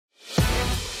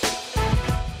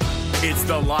It's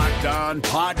the Locked On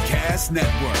Podcast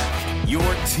Network, your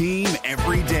team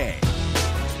every day.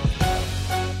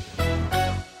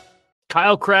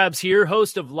 Kyle Krabs here,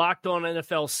 host of Locked On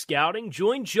NFL Scouting.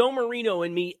 Join Joe Marino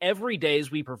and me every day as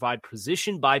we provide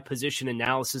position-by-position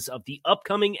analysis of the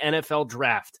upcoming NFL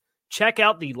Draft. Check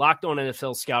out the Locked On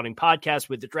NFL Scouting podcast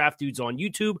with the Draft Dudes on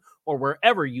YouTube or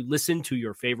wherever you listen to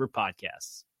your favorite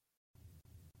podcasts.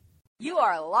 You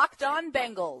are Locked On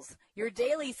Bengals, your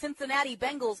daily Cincinnati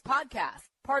Bengals podcast,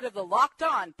 part of the Locked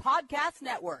On Podcast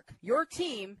Network, your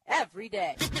team every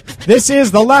day. This is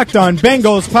the Locked On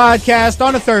Bengals podcast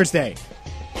on a Thursday.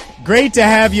 Great to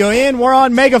have you in. We're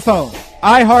on Megaphone,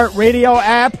 iHeartRadio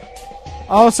app,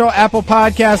 also Apple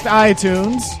Podcast,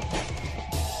 iTunes.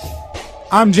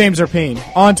 I'm James Erpine,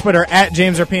 on Twitter, at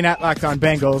James Erpine, at Locked On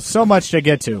Bengals. So much to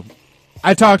get to.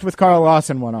 I talked with Carl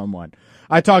Lawson one-on-one.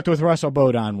 I talked with Russell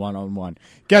Bodine one-on-one.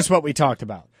 Guess what we talked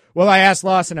about? Well, I asked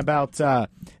Lawson about the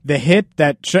hit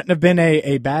that shouldn't have been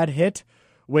a bad hit,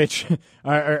 which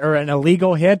or an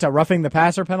illegal hit, a roughing the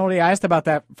passer penalty. I asked about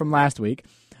that from last week.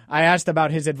 I asked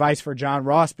about his advice for John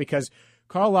Ross because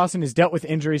Carl Lawson has dealt with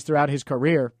injuries throughout his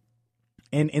career,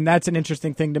 and that's an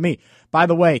interesting thing to me. By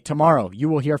the way, tomorrow you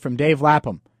will hear from Dave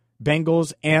Lapham,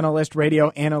 Bengals analyst,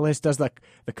 radio analyst, does the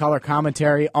color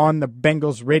commentary on the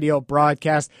Bengals radio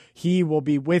broadcast. He will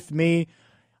be with me.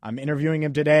 I'm interviewing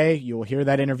him today. You will hear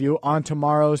that interview on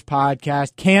tomorrow's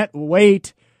podcast. Can't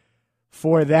wait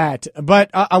for that. But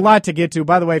a lot to get to.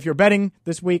 By the way, if you're betting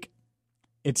this week,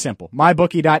 it's simple.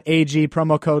 MyBookie.ag,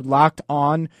 promo code LOCKED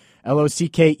ON,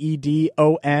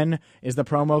 LOCKEDON is the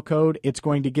promo code. It's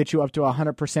going to get you up to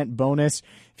 100% bonus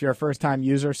if you're a first-time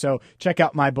user. So check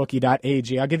out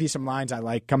MyBookie.ag. I'll give you some lines I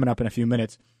like coming up in a few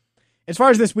minutes. As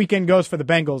far as this weekend goes for the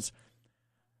Bengals,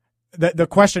 the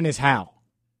question is how.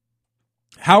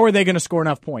 How are they going to score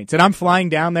enough points? And I'm flying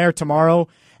down there tomorrow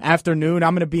afternoon.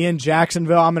 I'm going to be in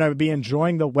Jacksonville. I'm going to be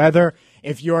enjoying the weather.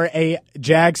 If you're a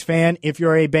Jags fan, if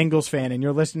you're a Bengals fan, and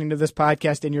you're listening to this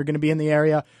podcast and you're going to be in the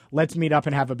area, let's meet up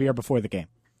and have a beer before the game.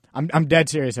 I'm dead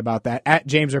serious about that. At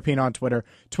James Erpine on Twitter.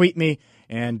 Tweet me,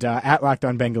 and at Locked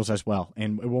On Bengals as well,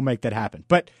 and we'll make that happen.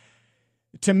 But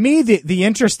to me, the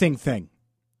interesting thing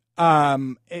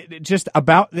just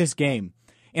about this game,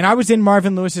 and I was in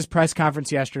Marvin Lewis's press conference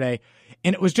yesterday,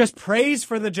 and it was just praise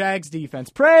for the Jags defense.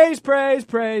 Praise, praise,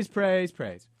 praise, praise,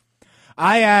 praise.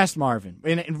 I asked Marvin,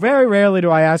 and very rarely do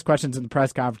I ask questions in the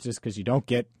press conferences because you don't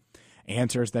get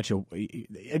answers that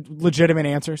legitimate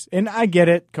answers. And I get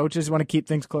it. Coaches want to keep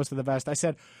things close to the vest. I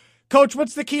said, Coach,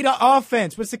 what's the key to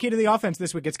offense? What's the key to the offense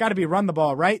this week? It's got to be run the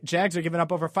ball, right? Jags are giving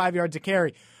up over 5 yards a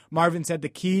carry. Marvin said the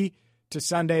key to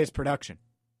Sunday is production.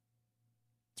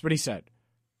 That's what he said.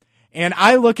 And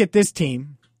I look at this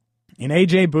team, and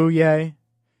A.J. Bouye,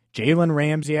 Jalen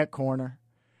Ramsey at corner.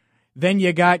 Then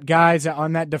you got guys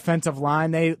on that defensive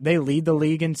line. They lead the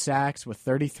league in sacks with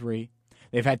 33.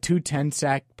 They've had 2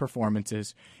 10-sack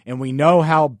performances, and we know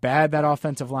how bad that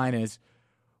offensive line is.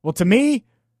 Well, to me,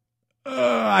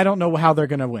 I don't know how they're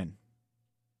going to win.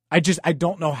 I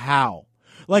don't know how.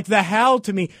 Like the how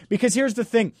to me, because here's the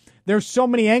thing. There's so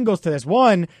many angles to this.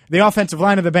 One, the offensive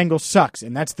line of the Bengals sucks,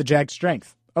 and that's the Jags'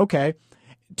 strength. Okay.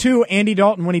 2, Andy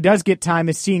Dalton, when he does get time,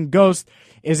 is seeing ghosts,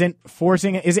 isn't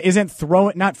throwing it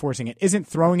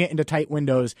into tight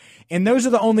windows. And those are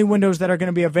the only windows that are going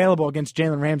to be available against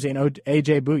Jalen Ramsey and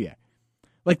A.J. Bouye.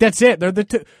 Like, that's it.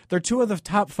 They're 2 of the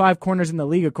top 5 corners in the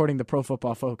league, according to Pro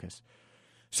Football Focus.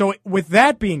 So with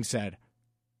that being said,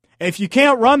 if you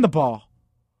can't run the ball,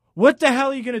 what the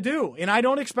hell are you going to do? And I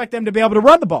don't expect them to be able to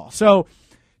run the ball. So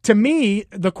to me,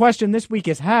 the question this week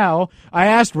is how. I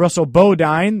asked Russell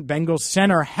Bodine, Bengals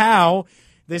center, how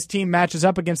this team matches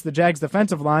up against the Jags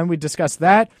defensive line. We discussed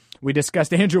that. We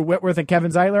discussed Andrew Whitworth and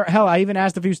Kevin Zeitler. Hell, I even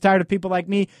asked if he was tired of people like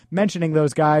me mentioning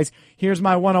those guys. Here's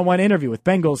my one-on-one interview with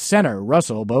Bengals center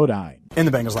Russell Bodine. In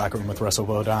the Bengals locker room with Russell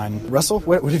Bodine. Russell,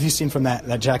 what have you seen from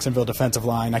that Jacksonville defensive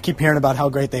line? I keep hearing about how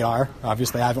great they are.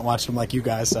 Obviously, I haven't watched them like you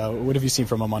guys, so what have you seen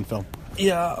from them on film?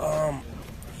 Yeah,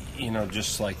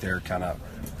 just like they're kind of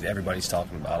everybody's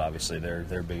talking about. Obviously,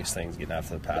 their biggest thing is getting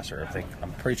after the passer.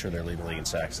 I'm pretty sure they're leading the league in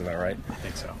sacks. Is that right? I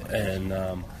think so.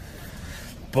 And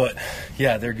but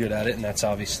yeah, they're good at it, and that's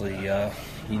obviously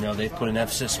they've put an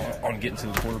emphasis on getting to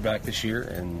the quarterback this year,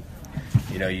 and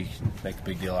you can make a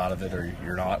big deal out of it or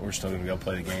you're not. We're still going to go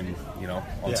play the game,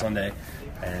 on Sunday,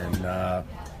 and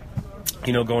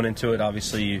going into it,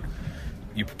 obviously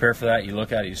you prepare for that. You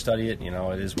look at it, you study it.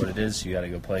 It is what it is. You got to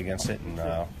go play against it, and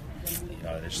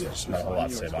there's not a whole lot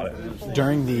to say about it.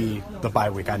 During the bye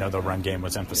week, I know the run game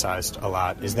was emphasized a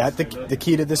lot. Is that the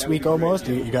key to this week almost?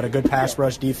 You got a good pass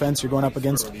rush defense you're going up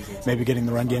against, maybe getting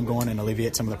the run game going and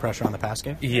alleviate some of the pressure on the pass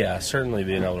game? Yeah, certainly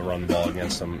being able to run the ball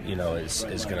against them,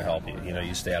 is going to help you.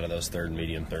 You stay out of those third and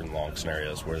medium, third and long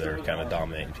scenarios where they're kind of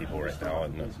dominating people right now.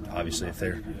 And obviously if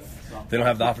they don't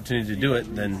have the opportunity to do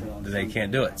it, then they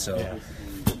can't do it. So,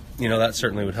 that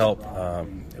certainly would help.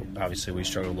 Obviously, we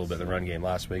struggled a little bit in the run game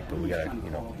last week, but we got to,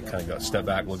 kind of go step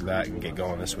back, look back, and get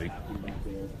going this week.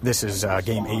 This is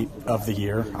game 8 of the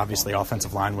year. Obviously,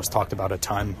 offensive line was talked about a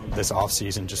ton this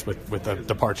offseason just with the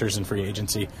departures and free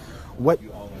agency. What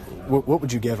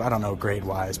would you give, I don't know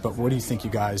grade-wise, but what do you think you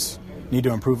guys need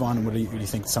to improve on, and what do you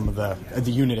think some of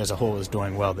the unit as a whole is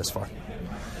doing well this far?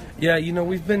 Yeah,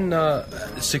 we've been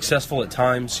successful at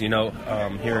times, here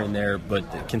and there,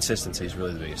 but consistency is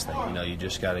really the biggest thing. You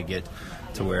just got to get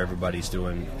to where everybody's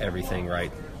doing everything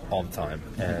right all the time.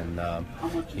 And,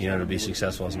 to be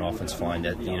successful as an offensive line,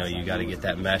 that you got to get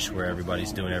that mesh where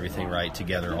everybody's doing everything right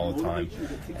together all the time.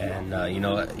 And,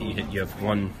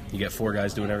 you get 4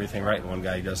 guys doing everything right, and one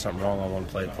guy who does something wrong on one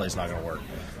play, the play's not going to work.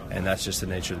 And that's just the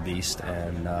nature of the beast.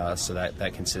 And so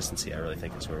that consistency, I really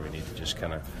think, is where we need to just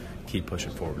kind of keep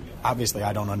pushing forward. Obviously,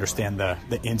 I don't understand the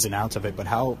ins and outs of it, but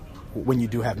when you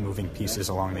do have moving pieces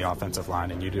along the offensive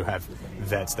line and you do have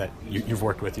vets that you've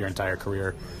worked with your entire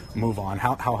career move on,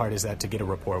 how hard is that to get a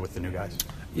rapport with the new guys?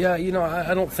 Yeah,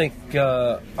 I don't think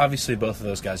obviously both of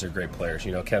those guys are great players.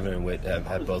 Kevin and Whit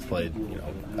have both played.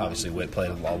 Obviously Whit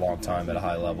played a long time at a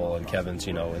high level, and Kevin's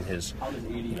in his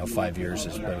 5 years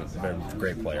has been a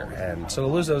great player. And so to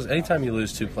lose those, anytime you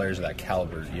lose 2 players of that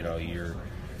caliber, you're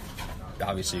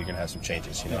obviously you're going to have some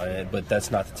changes, but that's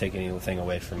not to take anything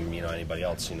away from anybody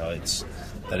else.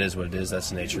 That is what it is. That's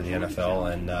the nature of the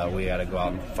NFL, and we got to go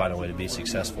out and find a way to be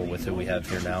successful with who we have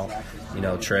here now.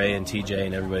 Trey and TJ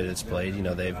and everybody that's played,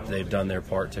 they've done their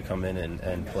part to come in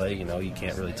and play. You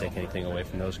can't really take anything away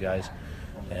from those guys,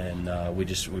 and we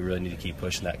really need to keep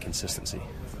pushing that consistency.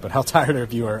 But how tired are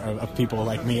you of people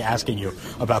like me asking you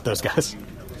about those guys?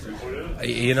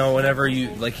 Whenever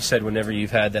whenever you've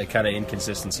had that kind of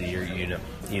inconsistency,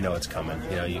 you know it's coming.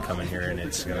 You come in here and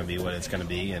it's going to be what it's going to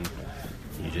be, and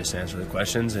you just answer the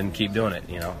questions and keep doing it.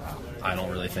 I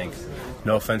don't really think,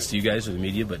 no offense to you guys or the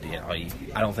media, but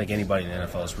I don't think anybody in the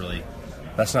NFL is really,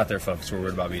 that's not their focus. We're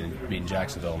worried about beating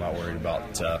Jacksonville, not worried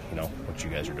about what you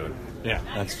guys are doing. Yeah,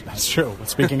 that's true.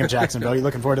 Speaking of Jacksonville, you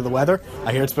looking forward to the weather?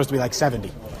 I hear it's supposed to be like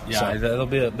 70. Yeah, there'll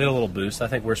be a little boost. I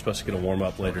think we're supposed to get a warm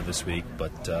up later this week,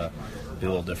 but be a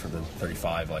little different than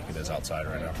 35 like it is outside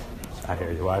right now. I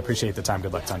hear you. Well, I appreciate the time.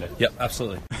 Good luck Sunday. Yep,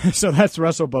 absolutely. So that's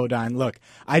Russell Bodine. Look,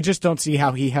 I just don't see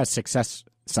how he has success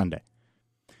Sunday.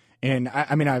 And,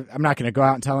 I'm not going to go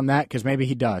out and tell him that because maybe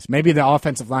he does. Maybe the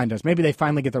offensive line does. Maybe they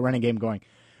finally get the running game going.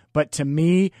 But to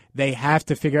me, they have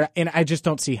to figure out, and I just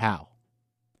don't see how.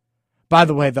 By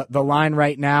the way, the line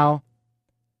right now,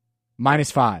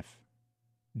 -5.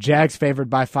 Jags favored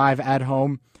by 5 at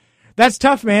home. That's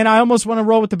tough, man. I almost want to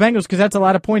roll with the Bengals because that's a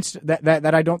lot of points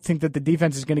that I don't think that the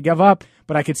defense is going to give up.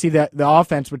 But I could see that the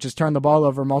offense, which has turned the ball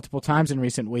over multiple times in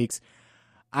recent weeks,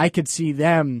 I could see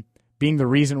them being the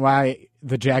reason why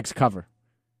the Jags cover.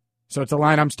 So it's a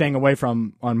line I'm staying away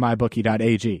from on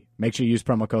mybookie.ag. Make sure you use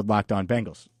promo code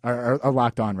LOCKEDONBengals. Or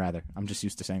Locked On, rather. I'm just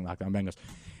used to saying Locked On Bengals.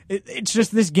 It's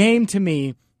just this game, to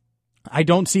me, I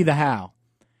don't see the how.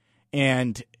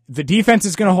 And the defense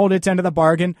is going to hold its end of the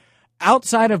bargain.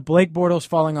 Outside of Blake Bortles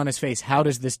falling on his face, how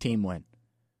does this team win?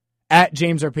 At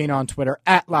James Rapine on Twitter,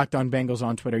 at Locked On Bengals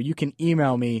on Twitter. You can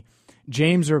email me,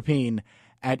 jamesrapine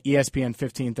at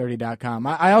ESPN1530.com.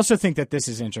 I also think that this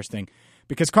is interesting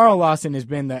because Carl Lawson has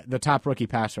been the top rookie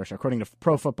pass rusher, according to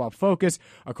Pro Football Focus,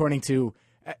 according to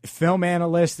film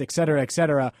analysts, et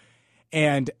cetera,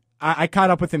 and I caught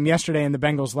up with him yesterday in the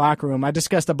Bengals locker room. I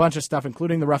discussed a bunch of stuff,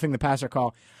 including the roughing the passer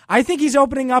call. I think he's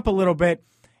opening up a little bit,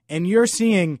 and you're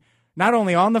seeing not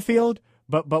only on the field,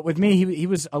 but with me, he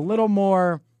was a little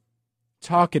more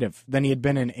talkative than he had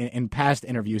been in past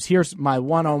interviews. Here's my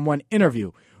one-on-one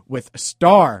interview with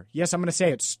star, yes, I'm going to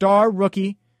say it, star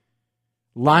rookie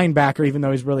linebacker, even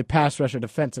though he's really pass rusher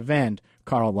defensive end,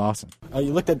 Carl Lawson.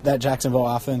 You looked at that Jacksonville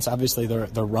offense. Obviously,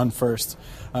 they're run first,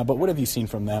 but what have you seen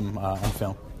from them on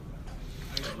film?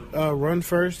 Run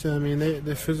first. I mean, they're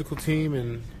a physical team,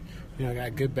 and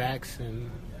got good backs and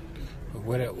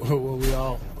what we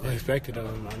all expected of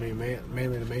them. I mean,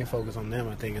 mainly the main focus on them,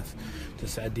 I think, is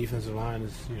just that defensive line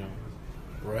is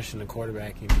rushing the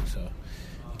quarterback, so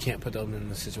you can't put them in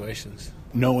the situations.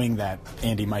 Knowing that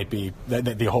Andy might be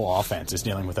the whole offense is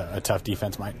dealing with a tough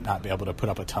defense, might not be able to put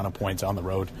up a ton of points on the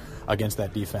road against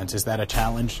that defense. Is that a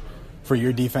challenge for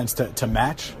your defense to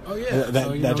match? Oh, yeah.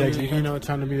 That Jags defense?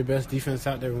 Trying to be the best defense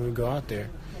out there when we go out there.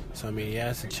 So, I mean,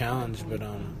 yeah, it's a challenge, but,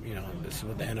 this is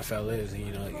what the NFL is.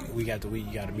 And, week after week,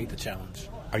 you got to meet the challenge.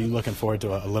 Are you looking forward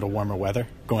to a little warmer weather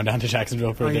going down to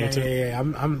Jacksonville for a day or two? Yeah.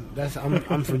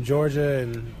 I'm from Georgia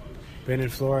and been in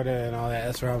Florida and all that.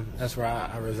 That's where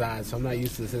I reside. So I'm not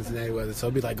used to the Cincinnati weather. So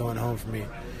it'll be like going home for me.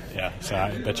 Yeah, so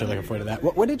I bet you're looking forward to that.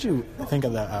 What did you think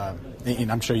of the?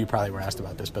 And I'm sure you probably were asked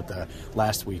about this, but the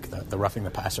last week, the roughing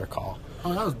the passer call.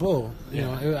 Oh, that was bull.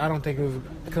 I don't think it was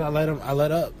because I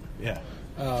let up. Yeah.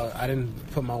 I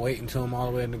didn't put my weight into him all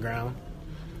the way in the ground.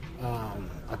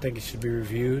 I think it should be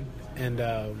reviewed,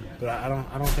 but I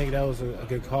don't think that was a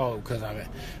good call because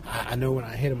I know when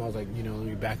I hit him I was like let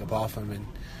me back up off him and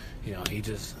he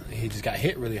just got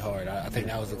hit really hard. I think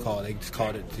that was the call. They just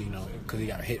called it because he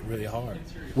got hit really hard.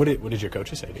 What did your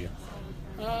coaches say to you?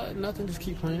 Nothing. Just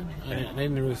keep playing. They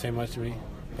didn't really say much to me.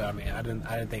 But I mean, I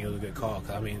didn't think it was a good call.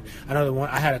 Cause, I mean, I know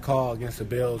I had a call against the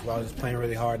Bills where I was just playing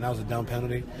really hard, and that was a dumb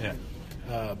penalty. Yeah.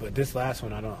 But this last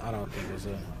one, I don't think it was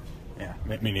a. Yeah,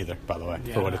 me neither. By the way,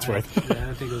 for what it's worth. I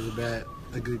don't think it was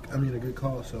a good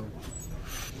call. So,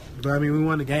 but I mean, we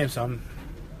won the game, so I'm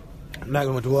not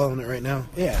going to dwell on it right now.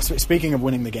 Yeah. So speaking of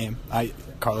winning the game,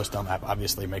 Carlos Dunlap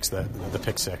obviously makes the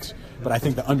pick six, but I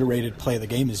think the underrated play of the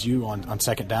game is you on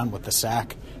second down with the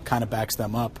sack, kind of backs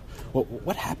them up.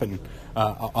 What happened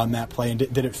on that play, and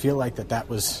did it feel like that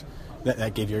was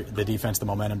that gave the defense the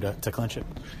momentum to clinch it?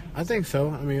 I think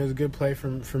so. I mean, it was a good play for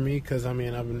me because I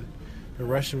mean I've been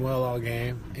rushing well all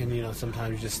game, and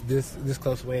sometimes just this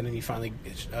close away, and then you finally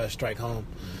strike home.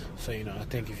 So I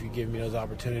think if you give me those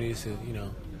opportunities to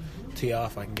tee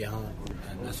off, I can get home,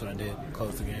 and that's what I did.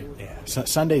 Close the game. Yeah. So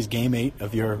Sunday's game 8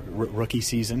 of your rookie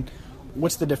season.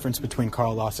 What's the difference between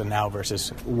Carl Lawson now versus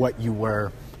what you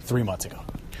were 3 months ago?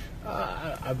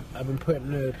 I've been put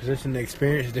in a position to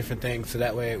experience different things, so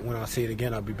that way when I see it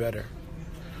again, I'll be better.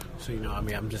 So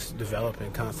I'm just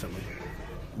developing constantly.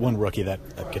 One rookie that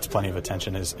gets plenty of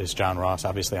attention is John Ross,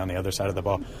 obviously on the other side of the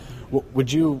ball.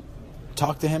 Would you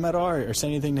talk to him at all or say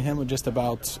anything to him just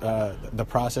about the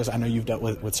process? I know you've dealt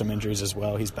with some injuries as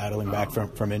well. He's battling back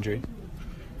from injury.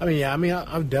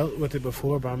 I've dealt with it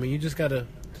before, but you just gotta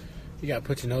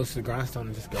put your nose to the grindstone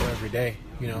and just go every day.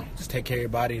 Just take care of your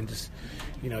body and just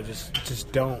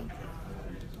don't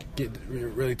get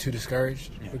really too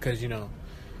discouraged because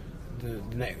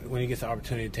when he gets the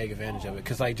opportunity to take advantage of it.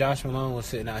 Because like Josh Malone was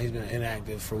sitting out, he's been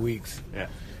inactive for weeks. Yeah.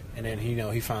 And then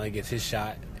he finally gets his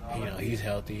shot. He's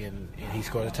healthy and he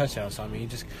scores a touchdown. So you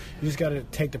just got to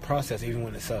take the process even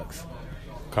when it sucks.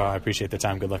 Carl, I appreciate the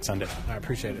time. Good luck Sunday. I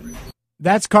appreciate it.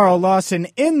 That's Carl Lawson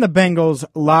in the Bengals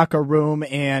locker room.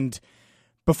 And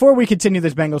before we continue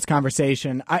this Bengals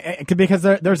conversation, because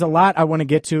there's a lot I want to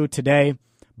get to today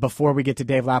before we get to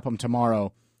Dave Lapham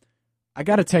tomorrow, I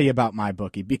got to tell you about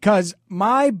MyBookie because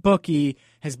MyBookie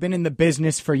has been in the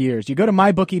business for years. You go to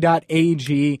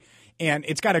mybookie.ag, and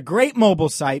it's got a great mobile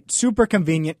site, super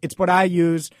convenient. It's what I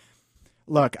use.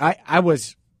 Look, I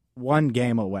was one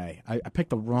game away. I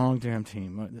picked the wrong damn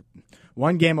team.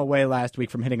 One game away last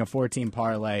week from hitting a 14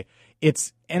 parlay.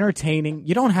 It's entertaining.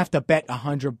 You don't have to bet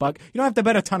 $100. You don't have to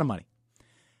bet a ton of money.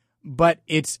 But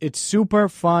it's super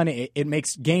fun. It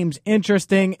makes games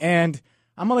interesting, and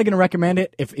I'm only going to recommend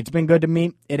it if it's been good to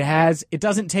me. It has. It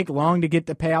doesn't take long to get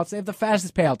the payouts. They have the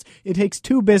fastest payouts. It takes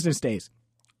 2 business days.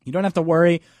 You don't have to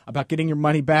worry about getting your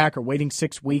money back or waiting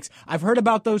 6 weeks. I've heard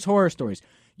about those horror stories.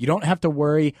 You don't have to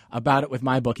worry about it with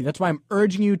MyBookie. That's why I'm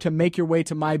urging you to make your way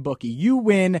to MyBookie. You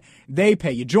win, they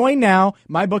pay. You join now.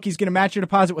 MyBookie's going to match your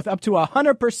deposit with up to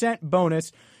 100%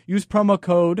 bonus. Use promo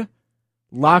code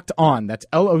LOCKEDON. That's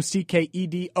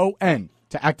LOCKEDON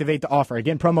to activate the offer.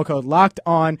 Again, promo code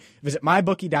LOCKEDON. Visit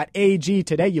mybookie.ag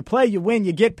today. You play, you win,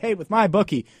 you get paid with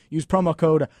MyBookie. Use promo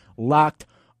code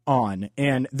LOCKEDON.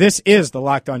 And this is the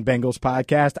Locked On Bengals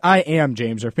podcast. I am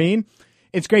James Rapien.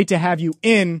 It's great to have you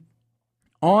in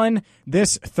on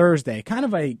this Thursday. Kind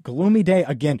of a gloomy day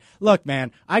again. Look,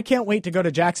 man, I can't wait to go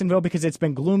to Jacksonville because it's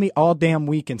been gloomy all damn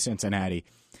week in Cincinnati.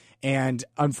 And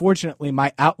unfortunately,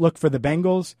 my outlook for the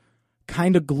Bengals,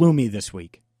 kind of gloomy this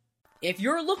week. If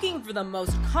you're looking for the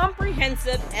most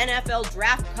comprehensive NFL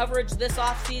draft coverage this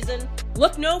offseason,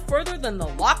 look no further than the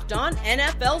Locked On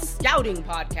NFL Scouting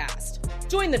Podcast.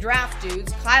 Join the draft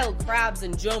dudes, Kyle Krabs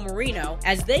and Joe Marino,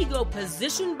 as they go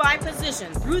position by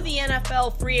position through the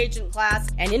NFL free agent class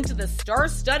and into the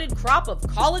star-studded crop of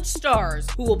college stars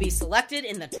who will be selected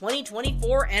in the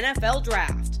 2024 NFL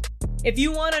Draft. If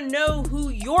you want to know who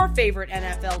your favorite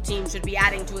NFL team should be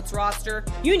adding to its roster,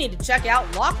 you need to check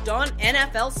out Locked On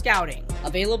NFL Scouting,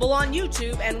 Available on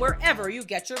YouTube and wherever you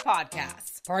get your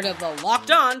podcasts. Part of the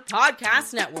Locked On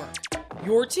Podcast Network.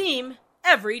 Your team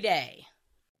every day.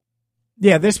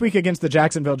 Yeah, this week against the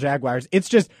Jacksonville Jaguars, it's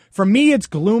just, for me, it's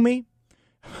gloomy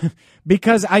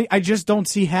because I just don't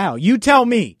see how. You tell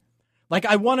me. Like,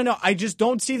 I want to know. I just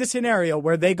don't see the scenario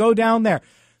where they go down there.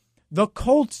 The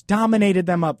Colts dominated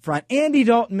them up front. Andy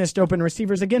Dalton missed open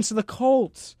receivers against the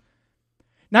Colts.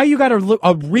 Now you got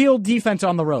a real defense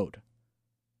on the road.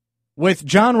 With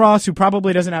John Ross, who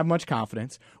probably doesn't have much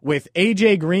confidence. With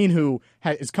A.J. Green, who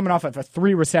is coming off of a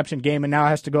 3-reception game and now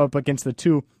has to go up against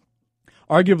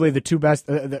arguably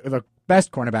the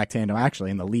best cornerback tandem,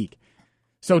 actually, in the league.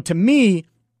 So to me,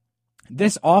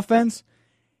 this offense,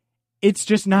 it's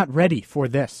just not ready for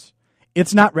this.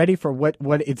 It's not ready for what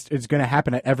it's going to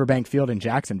happen at Everbank Field in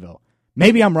Jacksonville.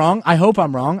 Maybe I'm wrong. I hope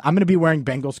I'm wrong. I'm going to be wearing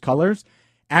Bengals colors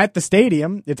at the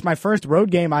stadium. It's my first road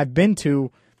game I've been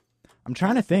to. I'm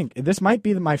trying to think. This might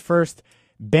be my first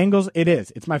Bengals. It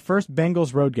is. It's my first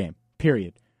Bengals road game,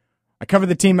 period. I covered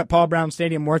the team at Paul Brown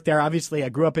Stadium, worked there. Obviously, I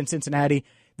grew up in Cincinnati.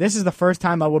 This is the first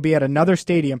time I will be at another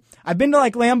stadium. I've been to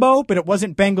like Lambeau, but it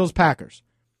wasn't Bengals-Packers.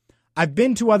 I've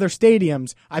been to other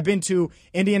stadiums. I've been to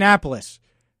Indianapolis,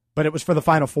 but it was for the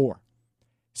Final Four.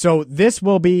 So this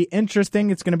will be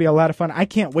interesting. It's going to be a lot of fun. I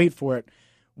can't wait for it.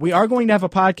 We are going to have a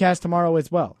podcast tomorrow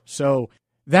as well. So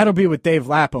that'll be with Dave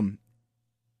Lapham.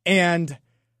 And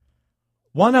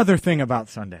one other thing about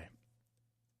Sunday.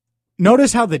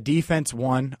 Notice how the defense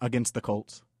won against the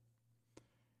Colts.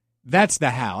 That's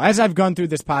the how. As I've gone through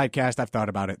this podcast, I've thought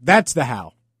about it. That's the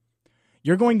how.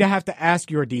 You're going to have to ask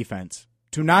your defense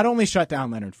to not only shut down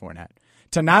Leonard Fournette,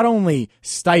 to not only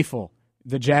stifle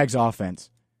the Jags offense,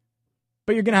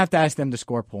 but you're going to have to ask them to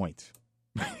score points.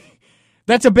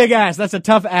 That's a big ask. That's a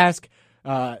tough ask.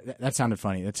 That sounded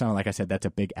funny. That sounded like I said that's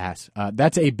a big ask.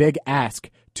 That's a big ask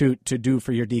to do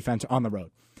for your defense on the road.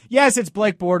 Yes, it's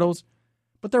Blake Bortles,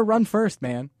 but they're run first,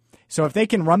 man. So if they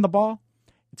can run the ball,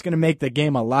 it's going to make the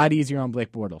game a lot easier on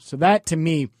Blake Bortles. So that, to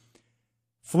me,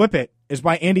 flip it, is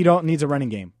why Andy Dalton needs a running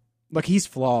game. Look, he's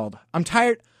flawed. I'm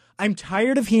tired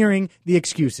of hearing the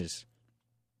excuses.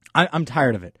 I'm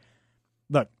tired of it.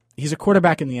 Look, he's a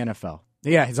quarterback in the NFL.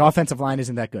 Yeah, his offensive line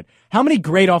isn't that good. How many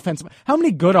good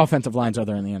offensive lines are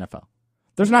there in the NFL?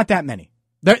 There's not that many.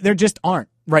 There just aren't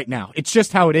right now. It's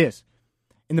just how it is.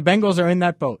 And the Bengals are in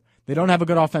that boat. They don't have a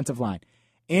good offensive line.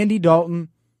 Andy Dalton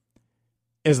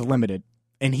is limited,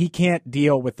 and he can't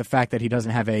deal with the fact that he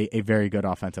doesn't have a very good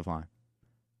offensive line.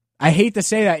 I hate to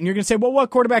say that, and you're going to say, well,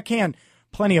 what quarterback can?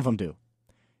 Plenty of them do.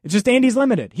 It's just Andy's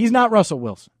limited. He's not Russell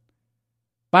Wilson.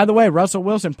 By the way, Russell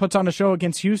Wilson puts on a show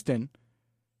against Houston,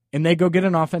 and they go get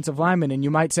an offensive lineman, and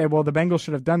you might say, well, the Bengals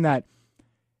should have done that.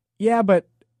 Yeah, but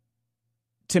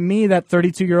to me, that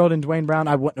 32-year-old in Dwayne Brown,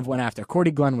 I wouldn't have went after.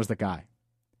 Cordy Glenn was the guy.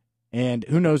 And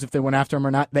who knows if they went after him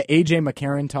or not. The A.J.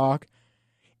 McCarron talk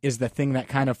is the thing that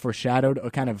kind of foreshadowed or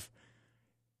kind of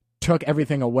took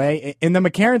everything away. And the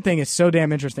McCarron thing is so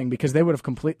damn interesting because they would have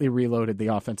completely reloaded the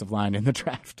offensive line in the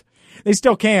draft. They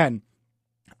still can,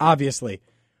 obviously.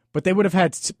 But they would have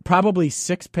had probably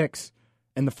 6 picks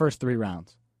in the first 3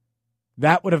 rounds.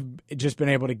 That would have just been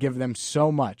able to give them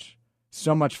so much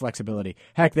flexibility.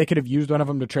 Heck, they could have used one of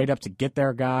them to trade up to get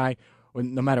their guy, or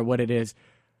no matter what it is.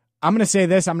 I'm going to say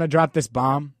this. I'm going to drop this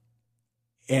bomb,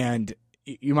 and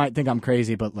you might think I'm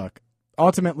crazy, but look,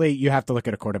 ultimately, you have to look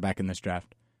at a quarterback in this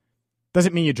draft.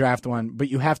 Doesn't mean you draft one, but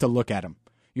you have to look at him.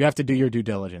 You have to do your due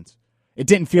diligence. It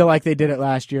didn't feel like they did it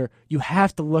last year. You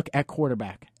have to look at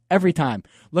quarterback every time.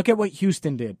 Look at what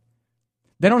Houston did.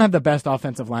 They don't have the best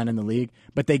offensive line in the league,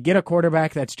 but they get a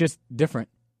quarterback that's just different.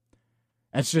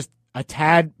 That's just a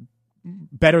tad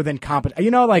better than competent.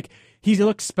 You know, like, he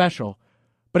looks special,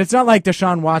 but it's not like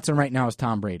Deshaun Watson right now is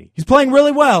Tom Brady. He's playing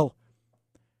really well,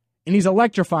 and he's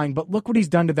electrifying, but look what he's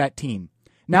done to that team.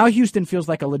 Now Houston feels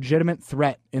like a legitimate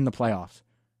threat in the playoffs.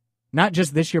 Not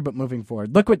just this year, but moving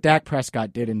forward. Look what Dak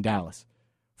Prescott did in Dallas.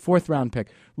 4th-round pick.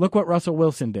 Look what Russell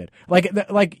Wilson did.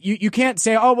 Like you can't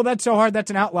say, oh, well, that's so hard, that's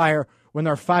an outlier, when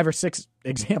there are 5 or 6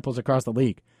 examples across the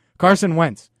league. Carson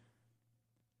Wentz.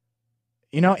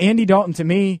 You know, Andy Dalton, to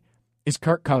me, is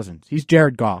Kirk Cousins. He's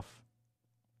Jared Goff.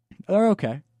 They're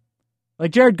okay.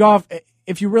 Like, Jared Goff,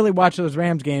 if you really watch those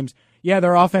Rams games, yeah,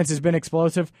 their offense has been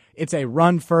explosive. It's a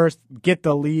run first, get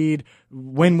the lead,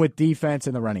 win with defense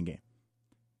in the running game.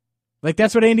 Like,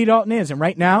 that's what Andy Dalton is. And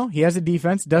right now, he has a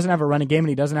defense, doesn't have a running game, and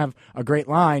he doesn't have a great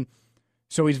line,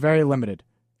 so he's very limited.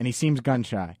 And he seems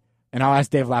gun-shy. And I'll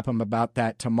ask Dave Lapham about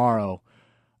that tomorrow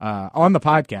on the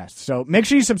podcast. So make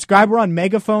sure you subscribe. We're on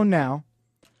Megaphone now,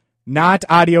 not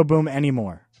Audio Boom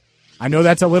anymore. I know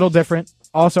that's a little different.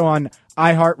 Also on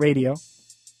iHeartRadio,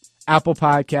 Apple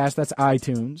Podcasts, that's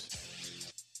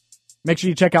iTunes. Make sure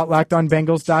you check out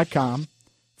LockedOnBengals.com.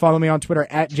 Follow me on Twitter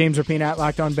at James Rapina at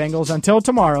LockedOnBengals. Until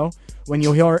tomorrow, when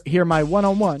you'll hear my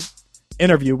one-on-one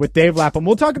interview with Dave Lapham.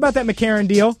 We'll talk about that McCarron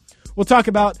deal.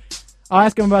 I'll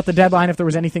ask him about the deadline, if there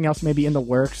was anything else maybe in the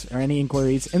works or any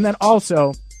inquiries. And then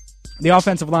also the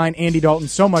offensive line, Andy Dalton,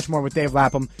 so much more with Dave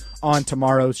Lapham on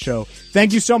tomorrow's show.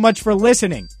 Thank you so much for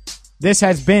listening. This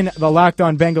has been the Locked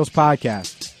On Bengals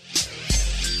podcast.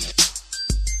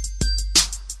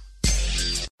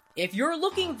 If you're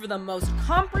looking for the most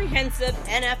comprehensive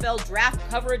NFL draft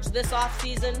coverage this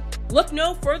offseason, look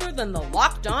no further than the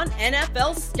Locked On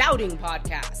NFL Scouting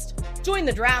Podcast. Join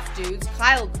the draft dudes,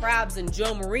 Kyle Krabs and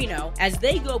Joe Marino, as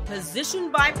they go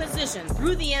position by position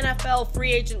through the NFL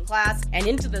free agent class and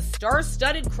into the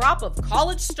star-studded crop of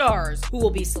college stars who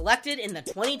will be selected in the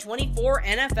 2024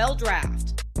 NFL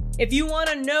Draft. If you want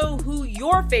to know who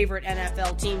your favorite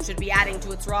NFL team should be adding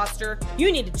to its roster,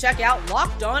 you need to check out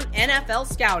Locked On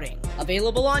NFL Scouting,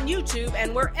 available on YouTube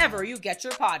and wherever you get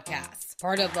your podcasts.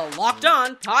 Part of the Locked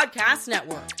On Podcast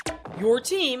Network, your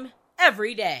team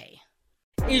every day.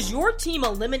 Is your team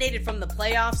eliminated from the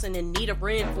playoffs and in need of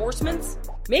reinforcements?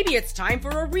 Maybe it's time for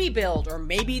a rebuild, or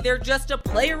maybe they're just a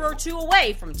player or two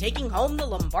away from taking home the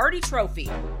Lombardi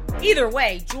Trophy. Either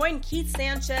way, join Keith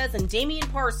Sanchez and Damian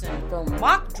Parson for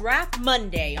Mock Draft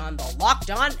Monday on the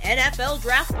Locked On NFL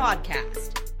Draft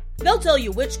Podcast. They'll tell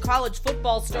you which college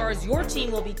football stars your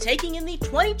team will be taking in the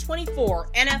 2024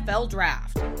 NFL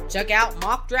Draft. Check out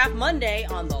Mock Draft Monday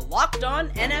on the Locked On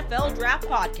NFL Draft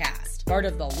Podcast, part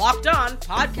of the Locked On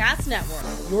Podcast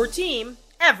Network, your team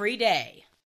every day.